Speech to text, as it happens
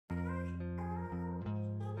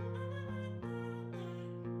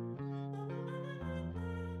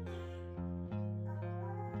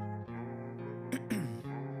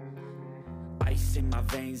Ice in my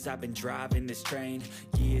veins, I've been driving this train.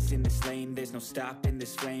 Years in this lane, there's no stopping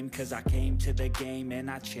this flame. Cause I came to the game and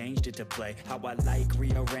I changed it to play how I like,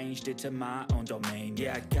 rearranged it to my own domain.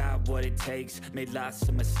 Yeah, I got what it takes, made lots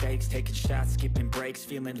of mistakes, taking shots, skipping breaks,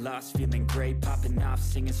 feeling lost, feeling great, popping off,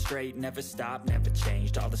 singing straight, never stopped, never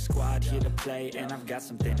changed. All the squad here to play, and I've got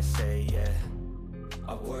something to say, yeah.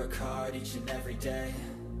 I work hard each and every day,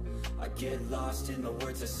 I get lost in the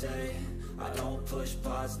words I say. I don't push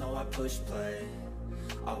pause, no I push play.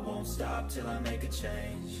 I won't stop till I make a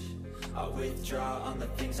change. I withdraw on the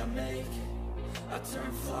things I make. I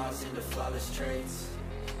turn flaws into flawless traits.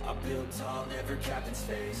 I build tall, never capped in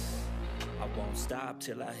space. I won't stop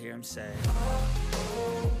till I hear him say, oh,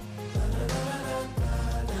 oh, la, la, la, la,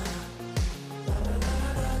 la, la.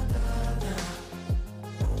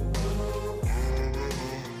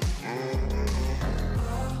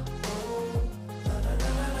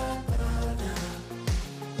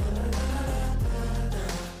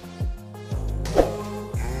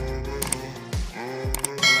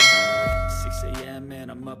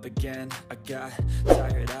 Up again, I got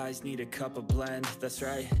tired eyes, need a cup of blend. That's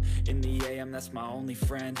right, in the AM, that's my only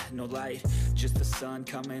friend. No light, just the sun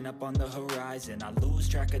coming up on the horizon. I lose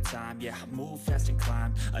track of time, yeah, I move fast and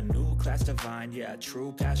climb a new class divine, yeah,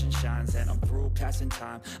 true passion shines. And I'm through passing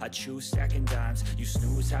time, I choose stacking dimes. You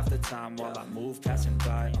snooze half the time while I move passing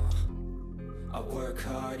by. I work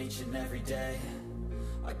hard each and every day,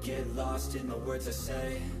 I get lost in the words I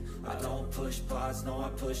say. I don't push pause, no I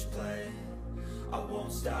push play. I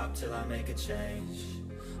won't stop till I make a change.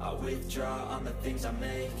 I withdraw on the things I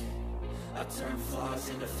make. I turn flaws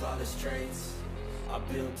into flawless traits. I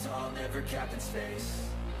build tall, never capped in space.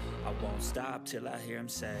 I won't stop till I hear him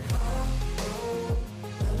say, oh, oh.